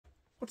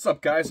What's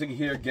up, guys? Iggy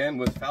here again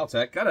with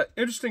FalTac. Got an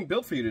interesting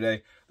build for you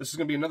today. This is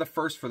going to be another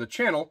first for the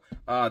channel.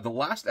 The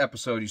last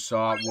episode you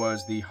saw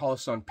was the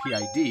Holosun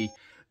PID.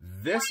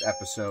 This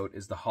episode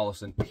is the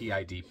Holosun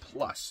PID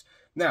Plus.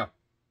 Now,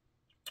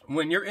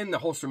 when you're in the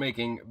holster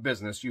making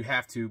business, you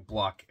have to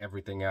block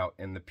everything out,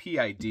 and the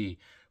PID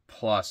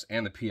Plus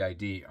and the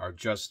PID are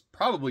just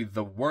probably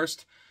the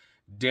worst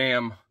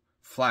damn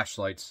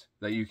flashlights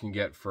that you can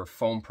get for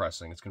foam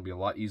pressing. It's going to be a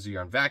lot easier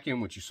on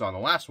vacuum, which you saw in the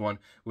last one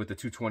with the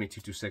 220,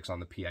 226 on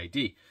the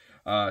PID.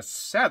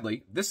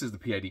 Sadly, this is the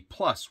PID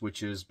Plus,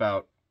 which is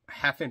about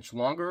 ½ inch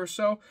longer or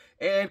so,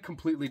 and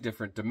completely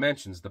different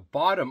dimensions. The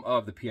bottom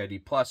of the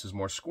PID Plus is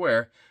more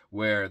square,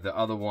 where the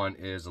other one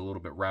is a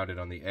little bit rounded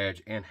on the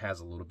edge and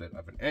has a little bit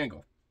of an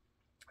angle.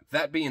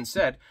 That being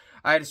said,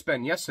 I had to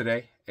spend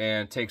yesterday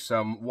and take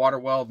some water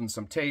weld and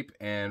some tape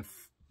and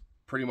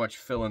pretty much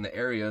fill in the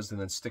areas and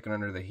then stick it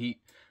under the heat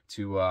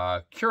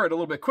to cure it a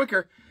little bit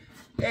quicker.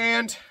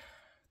 And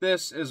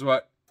this is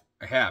what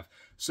I have.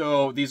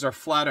 So these are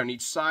flat on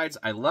each side.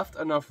 I left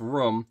enough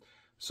room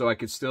so I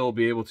could still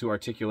be able to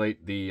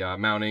articulate the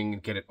mounting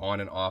and get it on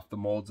and off the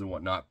molds and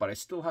whatnot, but I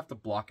still have to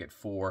block it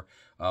for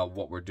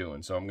what we're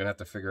doing. So I'm going to have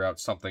to figure out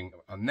something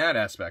on that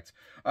aspect.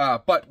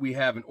 But we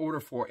have an order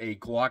for a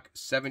Glock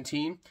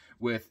 17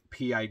 with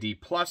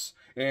PID Plus,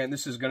 and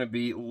this is going to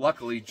be,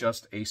 luckily,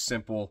 just a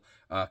simple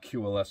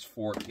QLS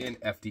 4 in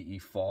FDE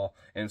fall,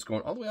 and it's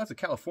going all the way out to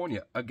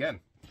California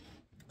again.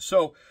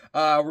 So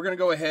we're going to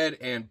go ahead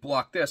and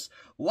block this.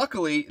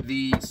 Luckily,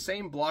 the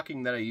same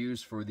blocking that I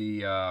use for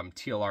the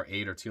TLR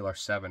 8 or TLR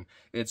 7,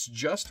 it's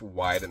just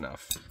wide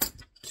enough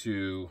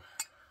to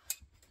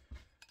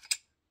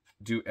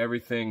do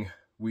everything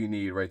we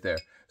need right there.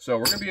 So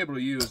we're going to be able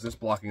to use this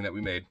blocking that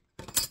we made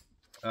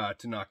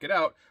to knock it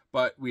out,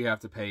 but we have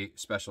to pay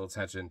special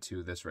attention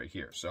to this right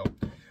here. So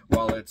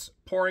while it's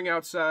pouring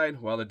outside,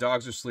 while the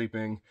dogs are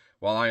sleeping,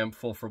 while I am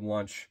full from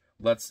lunch,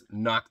 let's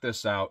knock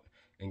this out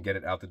and get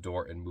it out the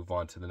door and move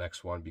on to the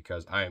next one,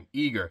 because I am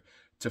eager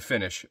to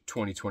finish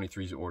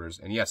 2023's orders.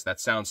 And yes, that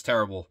sounds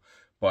terrible,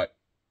 but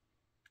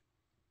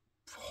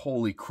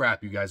holy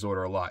crap, you guys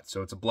order a lot.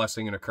 So it's a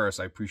blessing and a curse.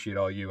 I appreciate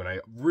all you, and I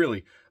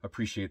really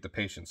appreciate the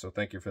patience. So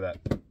thank you for that.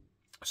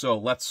 So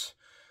let's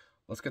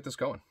get this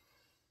going.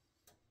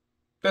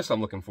 This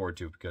I'm looking forward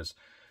to, because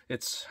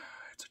it's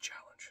a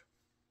challenge.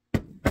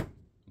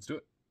 Let's do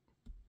it.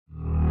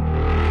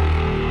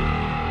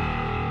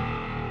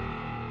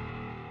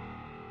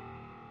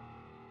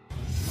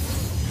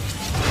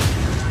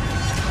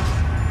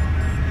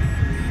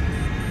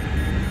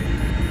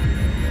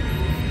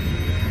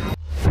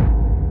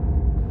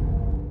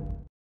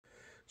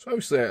 So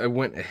obviously I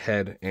went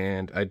ahead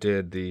and I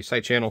did the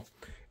side channel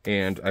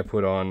and I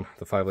put on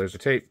the 5 layers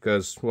of tape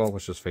because, well,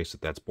 let's just face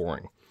it, that's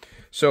boring.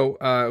 So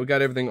we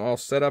got everything all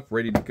set up,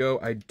 ready to go.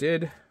 I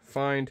did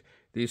find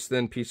these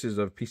thin pieces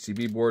of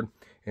PCB board,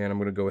 and I'm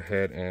going to go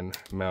ahead and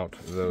mount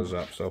those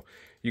up. So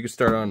you can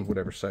start on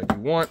whatever side you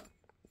want.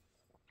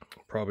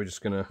 Probably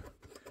just going to,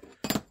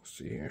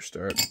 see here,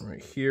 start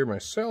right here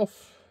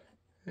myself.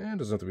 And it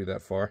doesn't have to be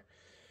that far.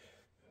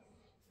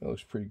 That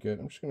looks pretty good.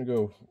 I'm just going to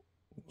go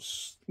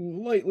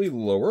slightly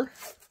lower.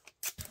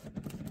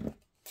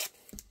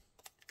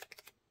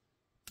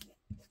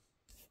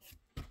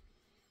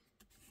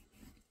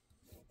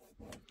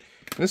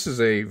 This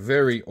is a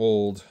very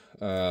old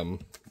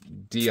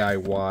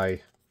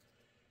DIY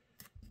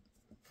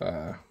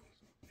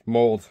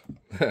mold,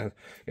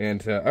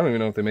 and I don't even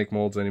know if they make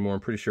molds anymore.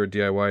 I'm pretty sure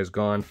DIY is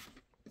gone.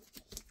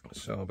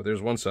 So, but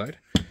there's one side,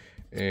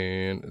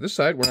 and this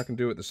side we're not going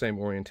to do it the same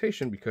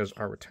orientation because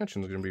our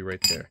retention is going to be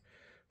right there.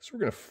 So we're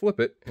going to flip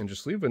it and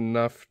just leave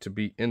enough to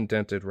be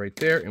indented right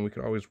there, and we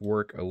can always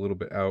work a little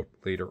bit out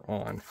later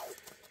on.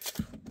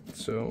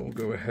 So we'll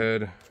go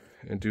ahead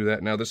and do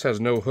that. Now this has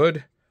no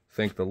hood,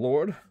 thank the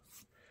Lord.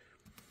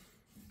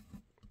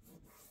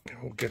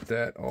 And we'll get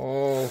that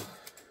all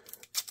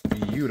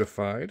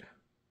beautified.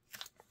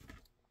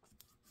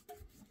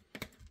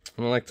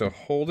 And I like to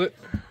hold it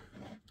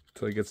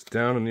until it gets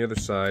down on the other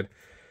side,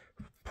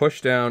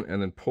 push down,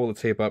 and then pull the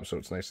tape up so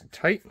it's nice and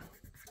tight.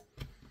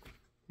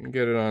 And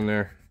get it on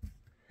there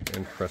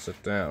and press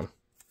it down.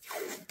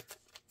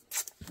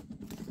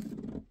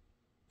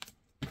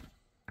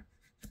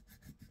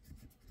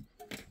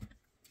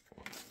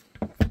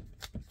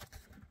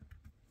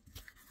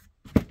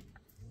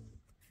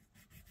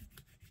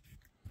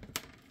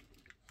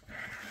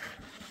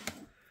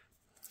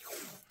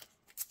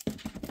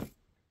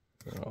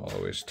 I'll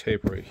always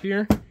tape right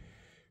here.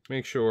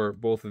 Make sure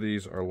both of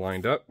these are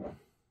lined up,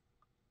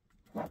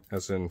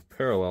 as in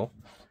parallel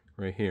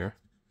right here.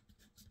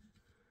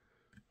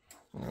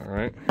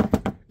 Alright,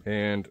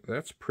 and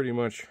that's pretty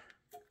much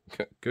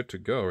good to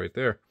go right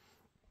there.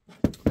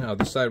 Now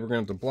this side we're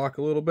going to have to block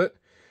a little bit.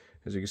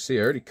 As you can see,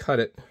 I already cut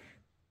it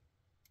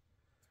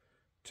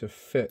to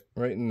fit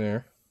right in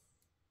there.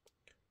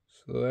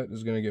 So that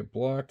is going to get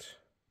blocked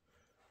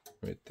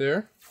right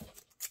there.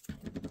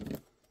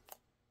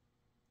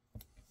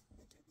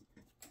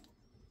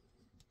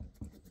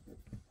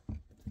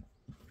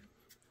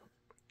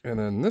 And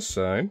then this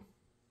side,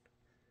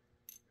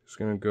 It's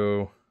going to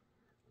go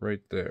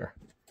right there.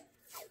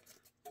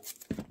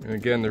 And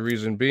again, the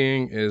reason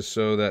being is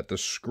so that the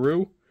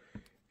screw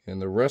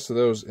and the rest of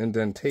those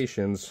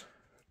indentations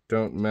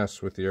don't mess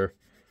with your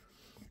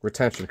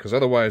retention, because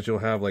otherwise you'll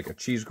have like a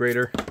cheese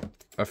grater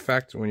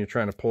effect when you're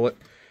trying to pull it.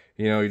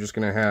 You know, you're just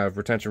going to have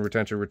retention,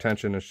 retention,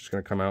 retention. It's just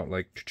going to come out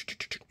like,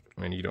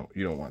 and you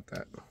don't want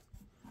that.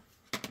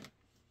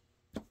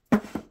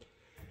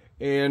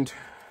 And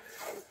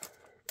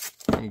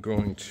I'm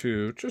going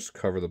to just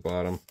cover the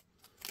bottom.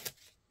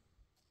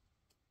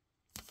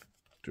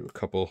 Do a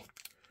couple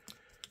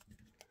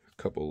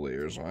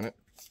layers on it.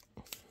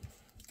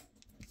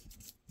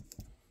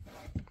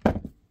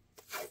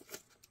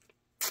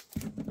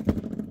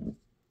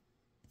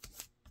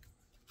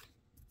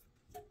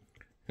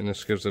 And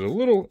this gives it a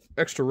little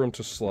extra room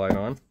to slide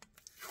on.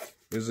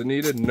 Is it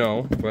needed?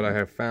 No, but I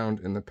have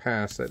found in the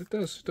past that it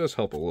does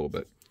help a little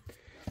bit.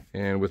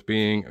 And with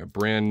being a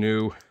brand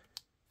new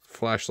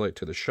flashlight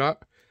to the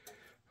shop,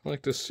 I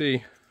like to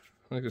see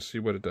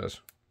what it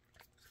does.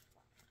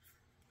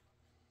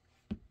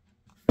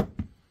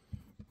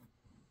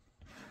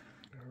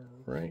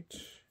 Right,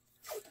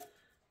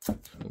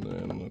 and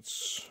then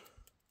just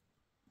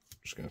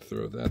going to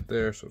throw that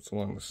there so it's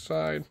along the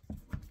side.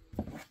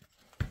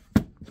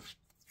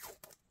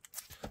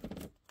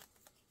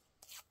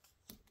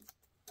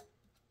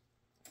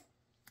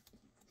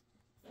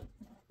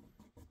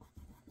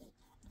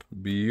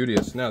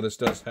 Beauteous. Now this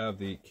does have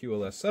the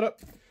QLS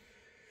setup,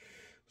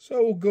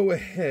 so we'll go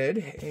ahead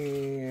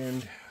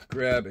and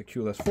grab a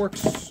QLS fork.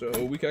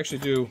 So we can actually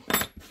do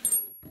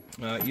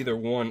either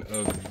one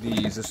of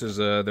these. This is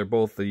they're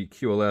both the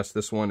QLS.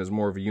 This one is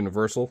more of a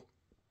universal,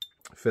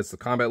 fits the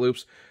combat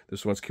loops.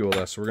 This one's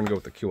QLS, so we're gonna go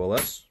with the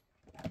QLS,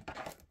 and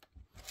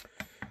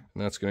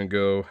that's gonna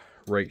go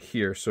right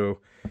here. So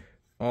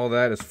all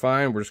that is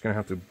fine. We're just gonna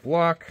have to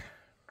block.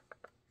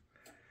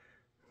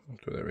 I'll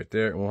do that right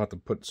there, and we'll have to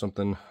put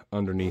something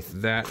underneath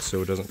that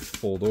so it doesn't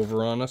fold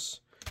over on us,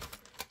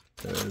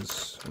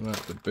 because I'm not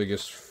the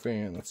biggest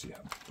fan. Let's see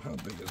how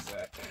big is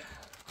that.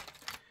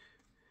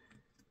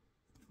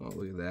 Oh,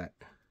 look at that.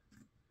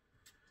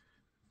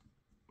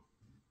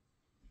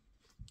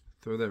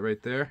 Throw that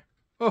right there.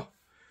 Oh,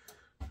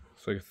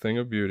 it's like a thing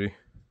of beauty.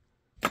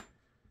 So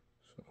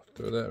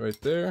throw that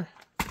right there.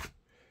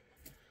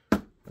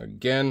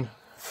 Again,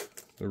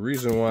 the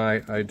reason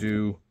why I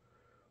do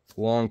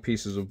long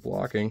pieces of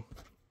blocking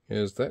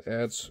is that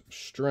adds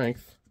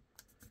strength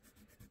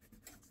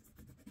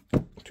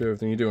to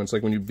everything you do. And it's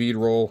like when you bead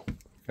roll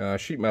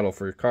sheet metal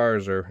for your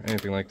cars or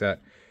anything like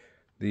that,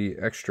 the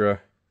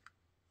extra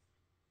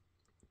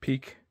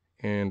peak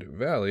and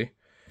valley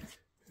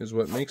is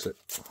what makes it.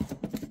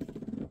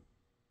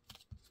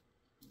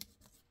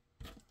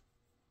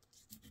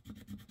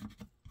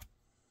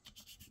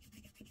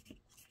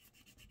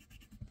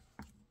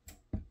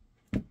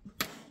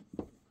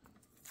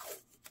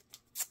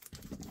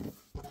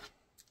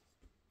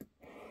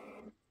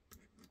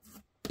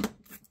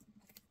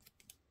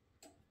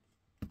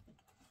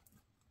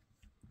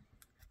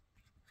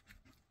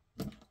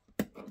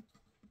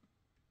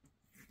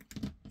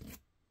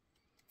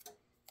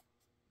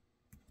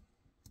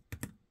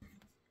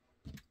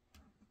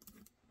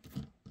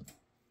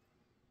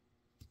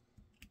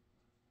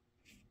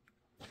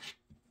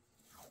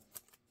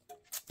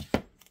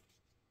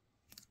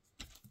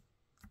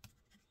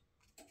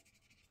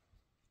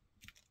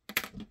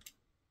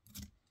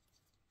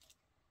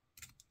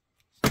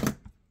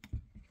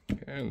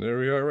 And there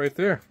we are right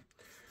there.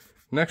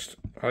 Next,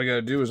 all I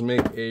gotta do is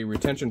make a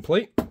retention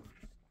plate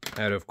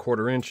out of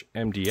 1/4 inch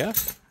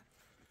MDF.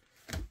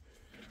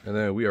 And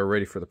then we are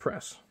ready for the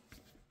press.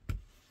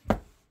 And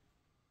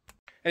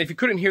if you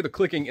couldn't hear the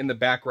clicking in the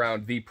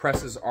background, the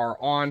presses are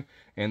on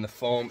and the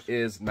foam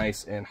is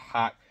nice and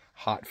hot.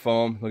 Hot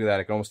foam. Look at that.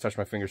 I can almost touch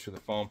my fingers through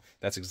the foam.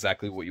 That's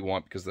exactly what you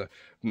want, because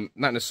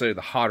not necessarily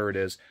the hotter it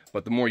is,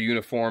 but the more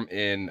uniform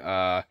in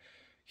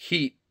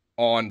heat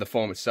on the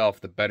foam itself,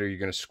 the better you're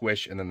going to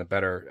squish, and then the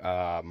better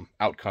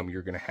outcome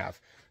you're going to have.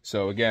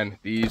 So again,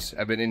 these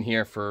have been in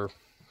here for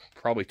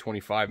probably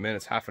 25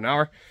 minutes, half an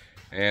hour,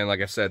 and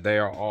like I said, they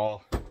are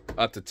all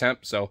up to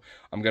temp. So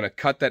I'm going to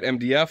cut that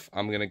MDF.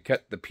 I'm going to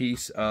cut the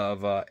piece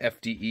of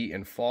FDE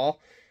and Fall,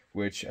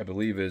 which I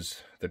believe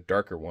is the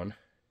darker one.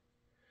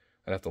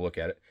 I'd have to look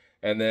at it,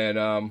 and then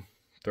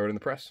throw it in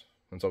the press.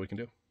 That's all we can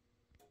do.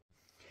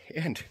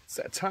 And it's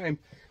that time.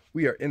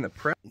 We are in the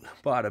press.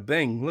 Bada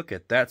bing, look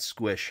at that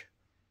squish.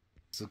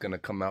 This is gonna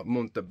come out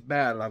munta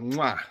bella.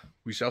 Mwah.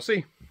 We shall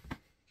see.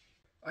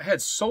 I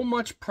had so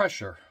much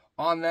pressure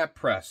on that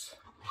press,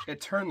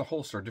 it turned the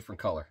holster a different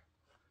color.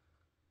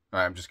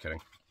 Alright, I'm just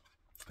kidding.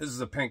 This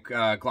is a pink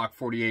Glock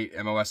 48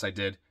 MOS I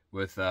did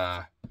with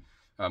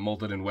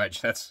molded in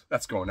wedge.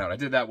 That's going out. I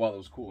did that while it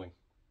was cooling.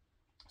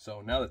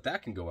 So now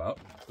that can go out,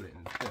 put it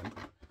in the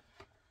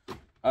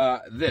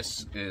tin.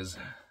 This is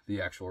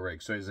the actual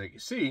rig. So as you can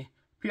see,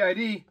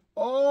 PID,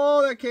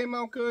 oh, that came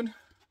out good.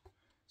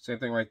 Same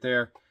thing right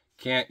there.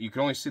 You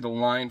can only see the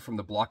line from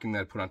the blocking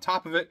that I put on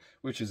top of it,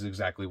 which is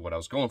exactly what I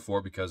was going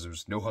for because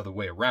there's no other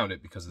way around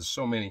it because there's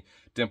so many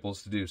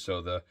dimples to do.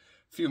 So the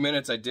few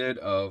minutes I did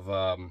of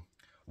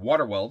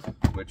water weld,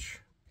 which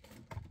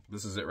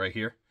this is it right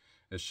here.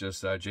 It's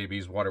just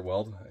JB's water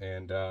weld.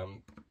 And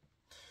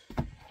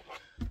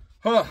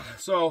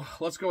so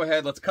let's go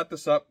ahead, let's cut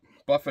this up,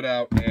 buff it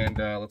out, and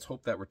let's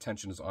hope that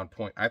retention is on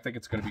point. I think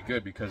it's going to be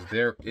good because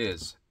there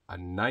is a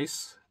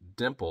nice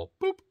dimple,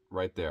 boop,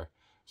 right there.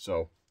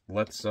 So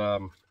let's,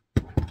 I'm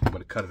going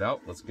to cut it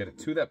out. Let's get it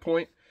to that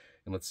point,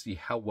 and let's see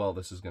how well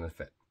this is going to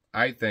fit.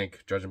 I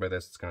think, judging by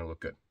this, it's going to look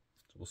good.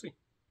 So we'll see.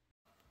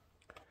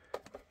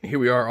 Here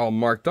we are all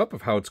marked up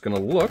of how it's going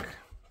to look.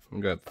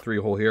 I've got 3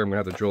 hole here. I'm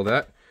going to have to drill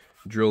that.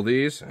 Drill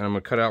these, and I'm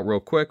going to cut out real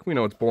quick. We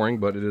know it's boring,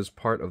 but it is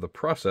part of the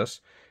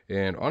process.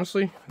 And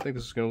honestly, I think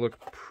this is going to look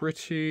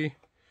pretty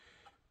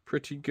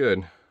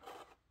good.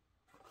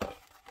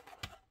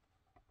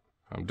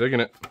 I'm digging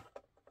it.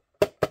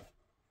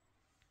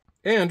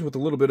 And with a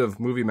little bit of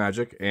movie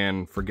magic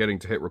and forgetting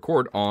to hit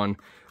record on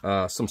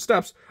some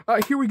steps,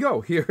 here we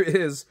go. Here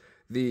is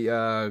the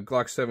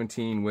Glock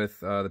 17 with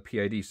the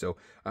PID. So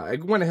I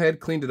went ahead,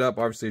 cleaned it up.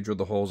 Obviously, I drilled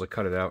the holes. I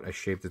cut it out. I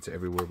shaped it to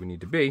everywhere we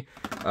need to be.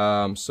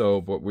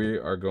 But we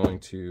are going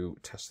to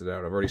test it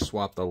out. I've already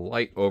swapped the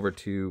light over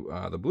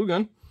to the blue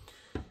gun.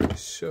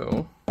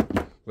 So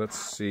let's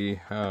see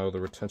how the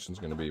retention is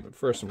going to be. But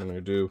first, I'm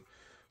going to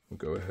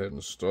go ahead and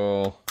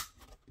install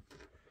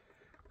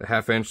the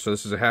 1/2 inch. So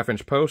this is a 1/2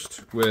 inch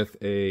post with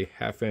a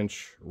 1/2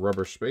 inch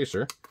rubber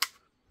spacer.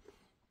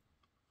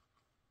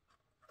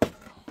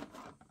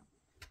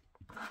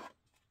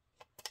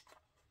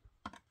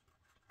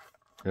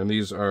 And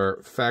these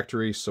are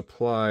factory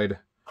supplied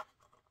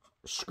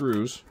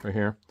screws right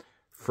here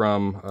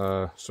from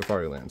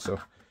Safariland. So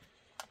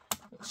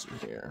let's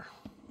see here.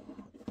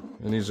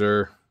 And these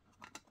are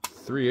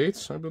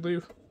 3/8, I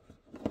believe.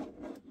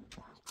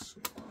 Let's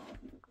see.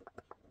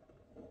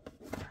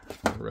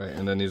 Right,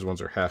 and then these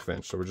ones are 1/2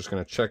 inch. So we're just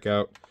going to check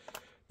out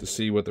to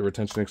see what the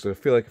retention is. So I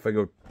feel like if I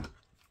go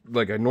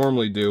like I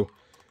normally do,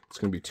 it's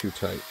going to be too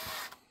tight.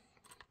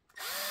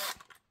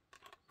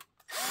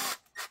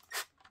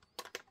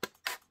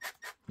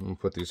 And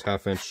put these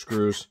 1/2 inch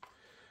screws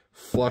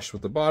flush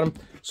with the bottom.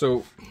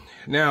 So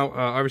now,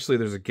 obviously,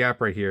 there's a gap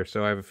right here.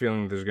 So I have a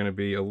feeling there's going to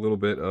be a little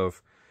bit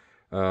of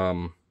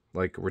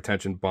like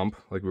retention bump,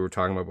 like we were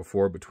talking about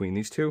before, between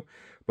these two.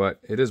 But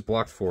it is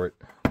blocked for it.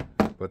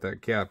 But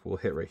that gap will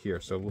hit right here.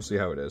 So we'll see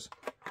how it is.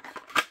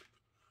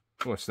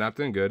 Oh, it snapped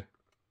in good.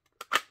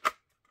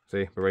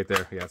 See, but right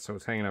there, yeah. So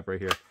it's hanging up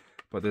right here.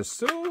 But there's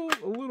still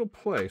a little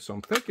play. So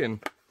I'm thinking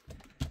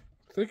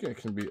it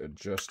can be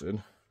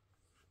adjusted.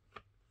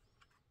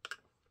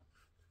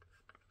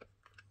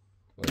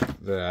 Like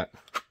that.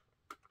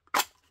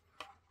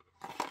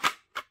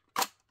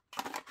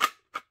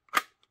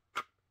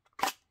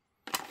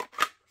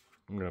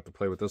 I'm gonna have to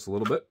play with this a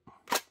little bit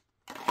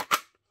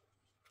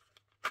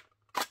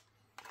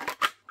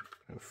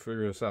and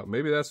figure this out.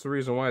 Maybe that's the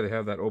reason why they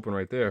have that open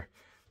right there,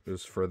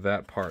 is for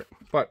that part.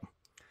 But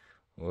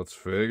let's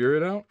figure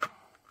it out.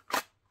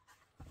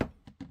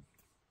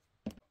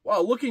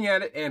 Well, looking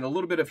at it and a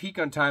little bit of heat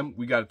gun time,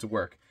 we got it to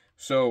work.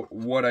 So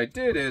what I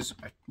did is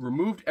I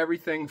removed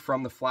everything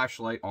from the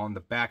flashlight on the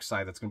back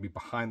side that's going to be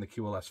behind the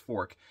QLS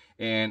fork,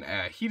 and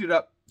heated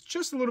up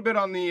just a little bit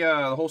on the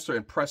holster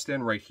and pressed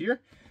in right here.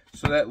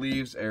 So that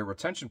leaves a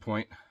retention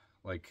point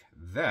like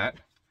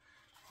that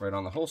right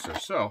on the holster.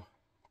 So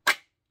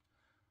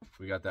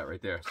we got that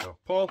right there. So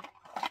pull,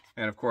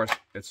 and of course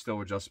it's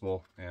still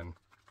adjustable and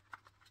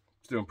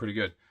it's doing pretty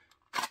good.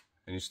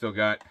 And you still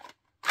got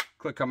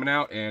click coming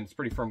out, and it's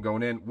pretty firm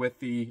going in with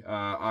the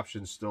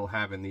options still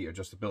having the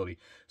adjustability.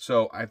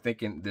 So I'm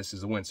thinking this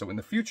is a win. So in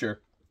the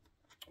future,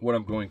 what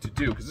I'm going to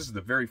do, because this is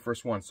the very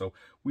first one, so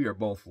we are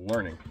both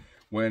learning.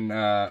 When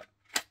I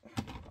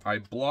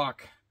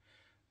block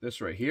this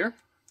right here,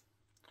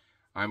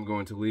 I'm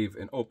going to leave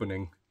an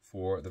opening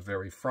for the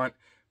very front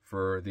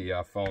for the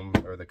foam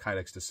or the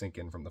Kydex to sink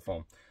in from the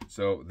foam.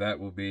 So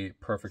that will be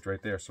perfect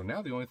right there. So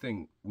now the only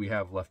thing we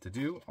have left to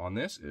do on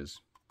this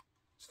is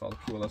install the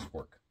QLS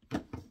fork.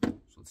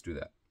 So let's do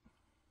that.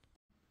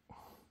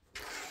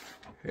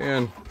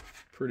 And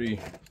pretty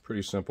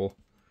simple.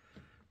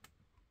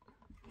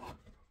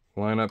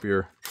 Line up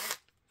your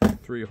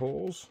 3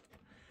 holes,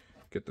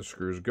 get the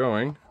screws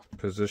going,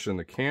 position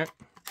the cant,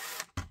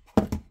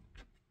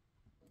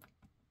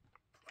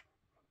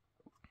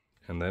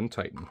 and then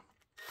tighten.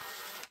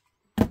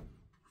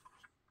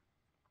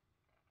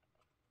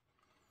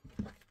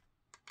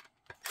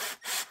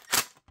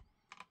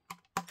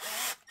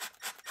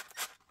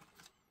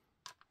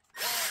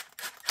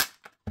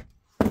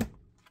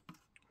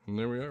 And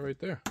there we are right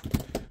there.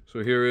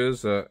 So here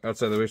is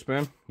outside the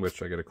waistband,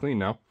 which I got to clean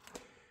now,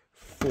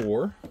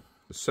 for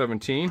the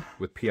 17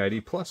 with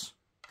PID plus.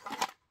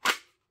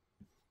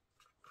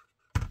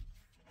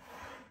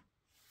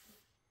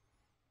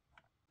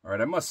 All right,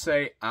 I must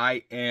say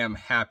I am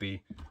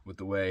happy with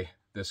the way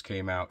this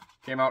came out.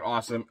 Came out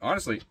awesome.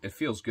 Honestly, it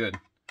feels good.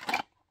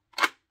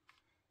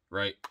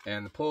 Right,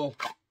 and the pull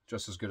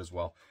just as good as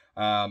well.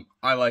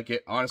 I like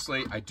it.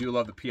 Honestly, I do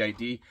love the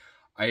PID.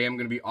 I am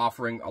going to be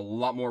offering a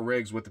lot more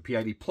rigs with the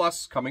PID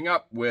Plus coming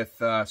up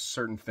with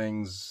certain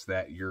things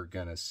that you're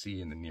going to see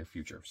in the near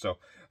future. So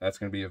that's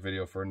going to be a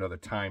video for another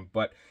time.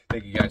 But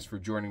thank you guys for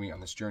joining me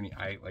on this journey.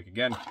 I, like,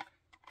 again,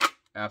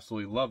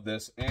 absolutely love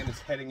this. And it's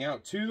heading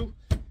out to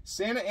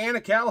Santa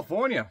Ana,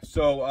 California.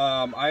 So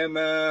I am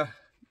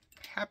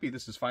happy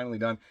this is finally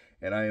done.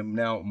 And I am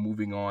now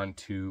moving on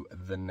to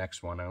the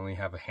next one. I only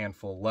have a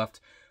handful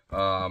left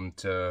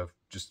to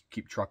just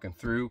keep trucking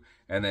through,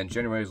 and then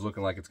January is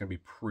looking like it's gonna be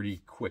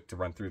pretty quick to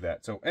run through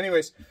that. So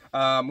anyways,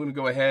 I'm gonna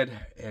go ahead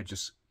and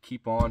just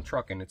keep on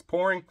trucking. It's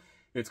pouring.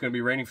 It's gonna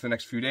be raining for the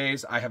next few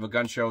days. I have a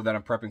gun show that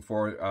I'm prepping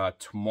for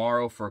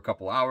tomorrow for a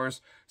couple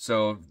hours.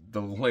 So the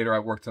later I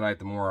work tonight,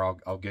 the more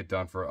I'll get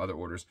done for other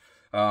orders.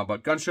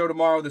 But gun show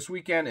tomorrow this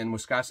weekend in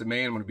Wisconsin,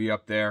 Maine. I'm going to be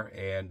up there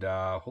and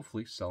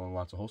hopefully selling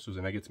lots of holsters.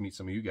 And I get to meet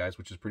some of you guys,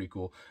 which is pretty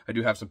cool. I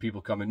do have some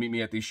people come and meet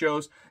me at these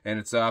shows, and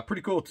it's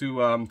pretty cool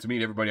to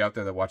meet everybody out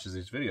there that watches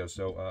these videos.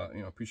 So,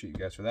 you know, appreciate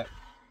you guys for that.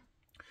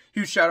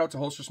 Huge shout out to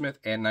Holstersmith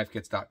and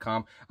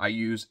KnifeKits.com. I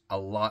use a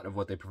lot of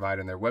what they provide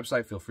on their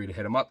website. Feel free to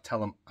hit them up. Tell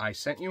them I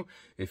sent you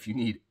if you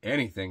need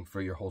anything for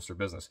your holster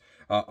business.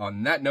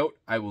 On that note,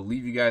 I will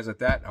leave you guys at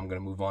that. I'm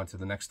going to move on to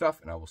the next stuff,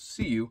 and I will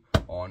see you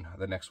on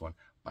the next one.